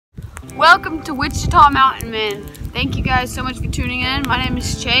Welcome to Wichita Mountainmen. Thank you guys so much for tuning in. My name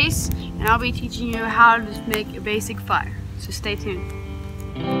is Chase, and I'll be teaching you how to make a basic fire. So stay tuned.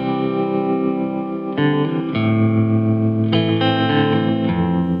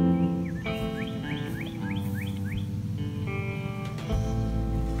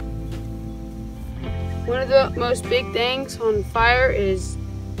 One of the most big things on fire is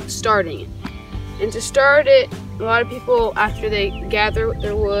starting it. And to start it, a lot of people, after they gather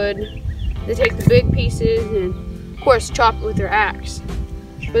their wood, they take the big pieces and, of course, chop it with their axe.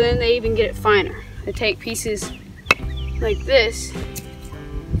 But then they even get it finer. They take pieces like this,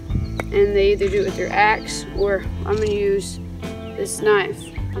 and they either do it with their axe, or I'm going to use this knife.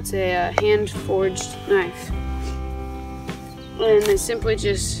 It's a hand-forged knife. And then simply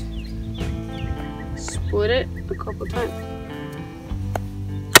just split it a couple times.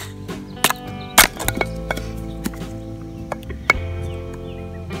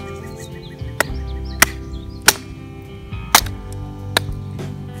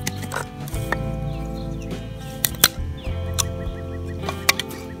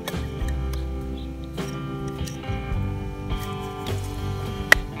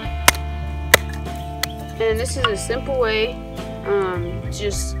 And this is a simple way to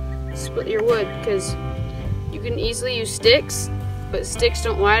just split your wood, because you can easily use sticks, but sticks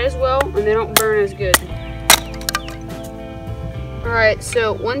don't light as well and they don't burn as good. Alright,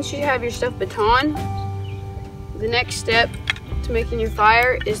 so once you have your stuff baton, the next step to making your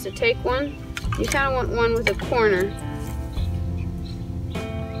fire is to take one. You kind of want one with a corner.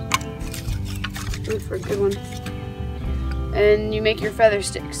 Look for a good one. And you make your feather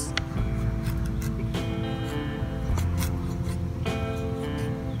sticks.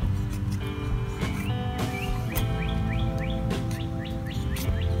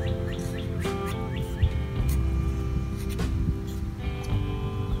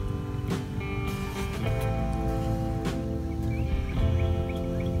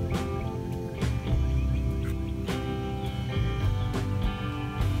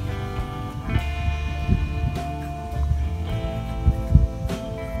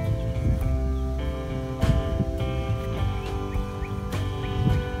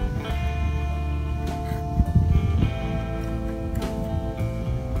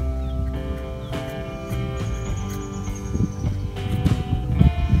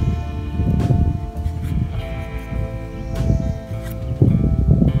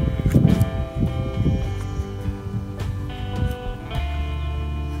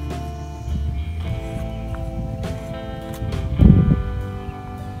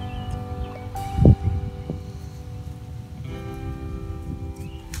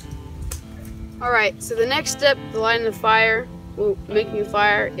 Alright, so the next step to lighting the fire, making a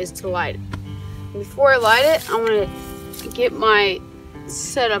fire, is to light it. Before I light it, I want to get my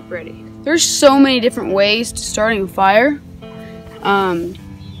setup ready. There's so many different ways to starting a fire.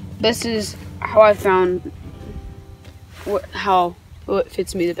 This is how I found what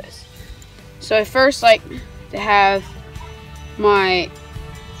fits me the best. So I first like to have my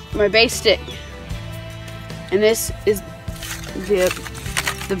base stick, and this is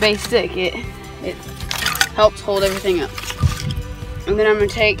the base stick. It helps hold everything up. And then I'm going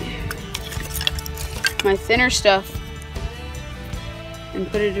to take my thinner stuff and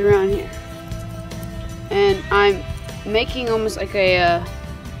put it around here. And I'm making almost like a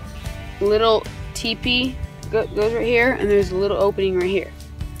little teepee. Goes right here, and there's a little opening right here.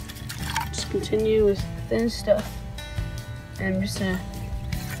 Just continue with thin stuff. And I'm just going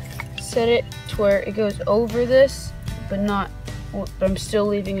to set it to where it goes over this, but I'm still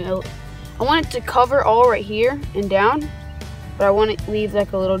leaving it. I want it to cover all right here and down, but I want to leave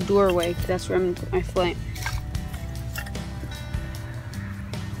like a little doorway, because that's where I'm going to put my flame.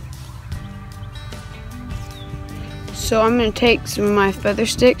 So I'm going to take some of my feather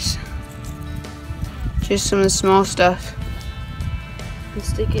sticks, just some of the small stuff, and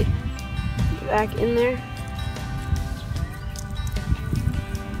stick it back in there.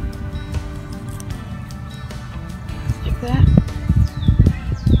 Like that.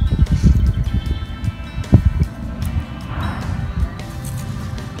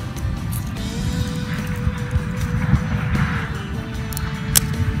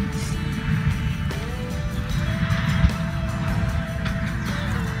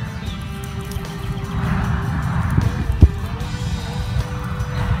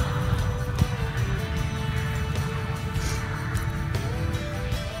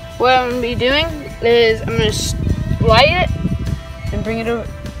 What I'm going to be doing is I'm going to light it and bring it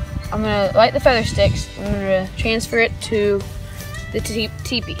over. I'm going to light the feather sticks. I'm going to transfer it to the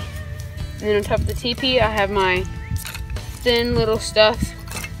teepee. And then on top of the teepee, I have my thin little stuff.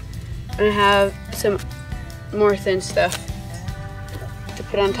 and I have some more thin stuff to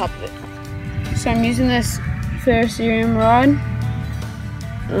put on top of it. So I'm using this ferrocerium rod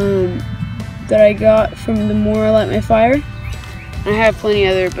that I got from the more I light my fire. I have plenty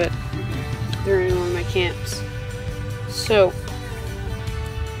other, but they're in one of my camps. So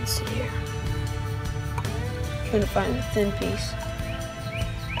let's see here. I'm trying to find the thin piece.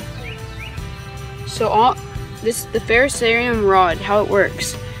 So the ferrocerium rod, how it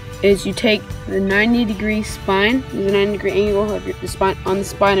works is you take the 90-degree spine, the 90-degree angle of the spine on the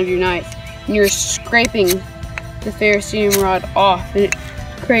spine of your knife, and you're scraping the ferrocerium rod off, and it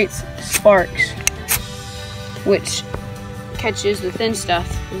creates sparks, which catches the thin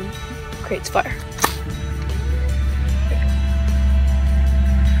stuff and creates fire.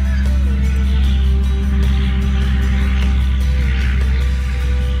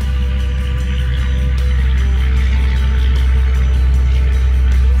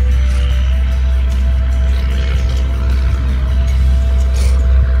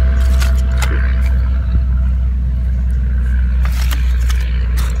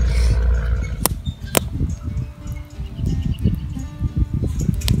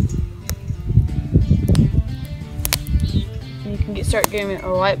 Start getting it a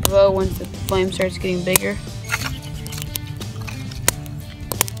light glow once the flame starts getting bigger.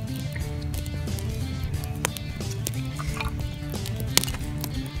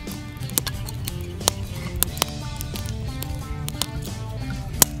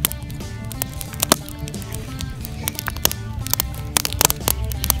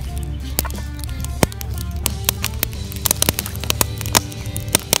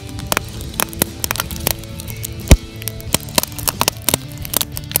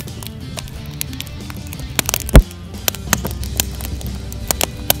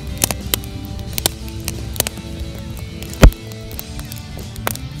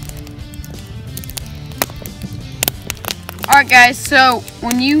 Alright guys, so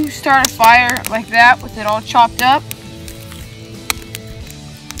when you start a fire like that with it all chopped up,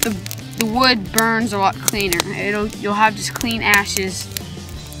 the wood burns a lot cleaner. You'll have just clean ashes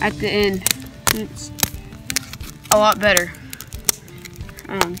at the end. It's a lot better.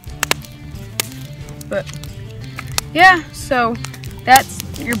 But yeah, so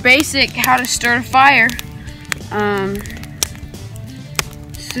that's your basic how to start a fire.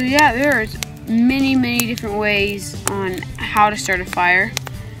 So yeah, there's many different ways on how to start a fire,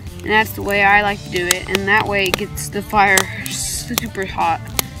 and that's the way I like to do it, and that way it gets the fire super hot.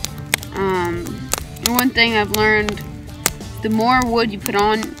 And one thing I've learned, the more wood you put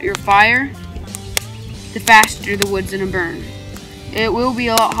on your fire, the faster the wood's gonna burn. It will be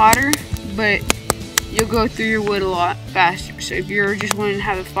a lot hotter, but you'll go through your wood a lot faster. So if you're just wanting to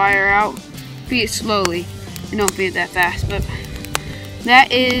have a fire out, feed it slowly and don't feed it that fast. But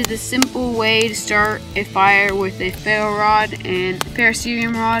that is the simple way to start a fire with a ferro rod and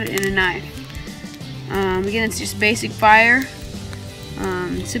ferrocerium rod and a knife. Again, it's just basic fire.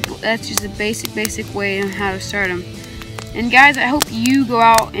 Simple. That's just a basic way on how to start them. And guys, I hope you go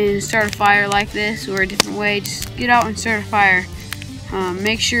out and start a fire like this or a different way. Just get out and start a fire.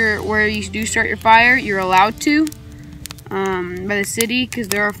 Make sure where you do start your fire, you're allowed to by the city, because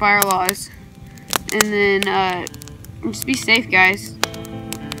there are fire laws. And then just be safe, guys.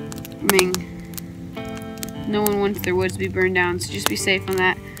 I mean, no one wants their woods to be burned down, so just be safe on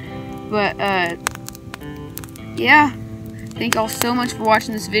that. But yeah, thank y'all so much for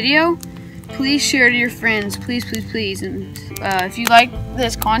watching this video. Please share it to your friends, please. And if you like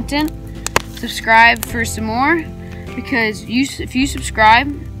this content, subscribe for some more, because if you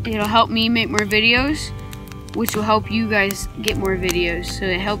subscribe, it'll help me make more videos, which will help you guys get more videos. So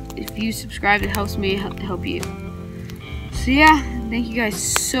if you subscribe, it helps me help you. So yeah, thank you guys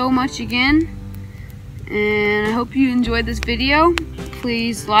so much again, and I hope you enjoyed this video.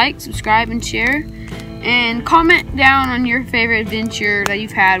 Please like, subscribe, and share, and comment down on your favorite adventure that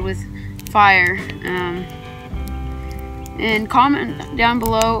you've had with fire, and comment down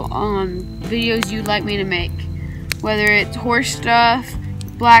below on videos you'd like me to make, whether it's horse stuff,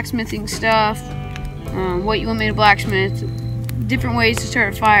 blacksmithing stuff, what you want me to blacksmith, different ways to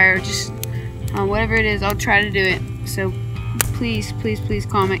start a fire, just whatever it is, I'll try to do it. So please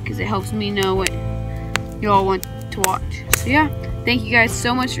comment, because it helps me know what y'all want to watch. So yeah, thank you guys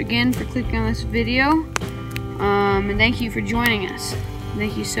so much again for clicking on this video, and thank you for joining us.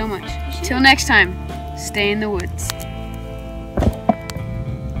 Thank you so much. Till next time, stay in the woods.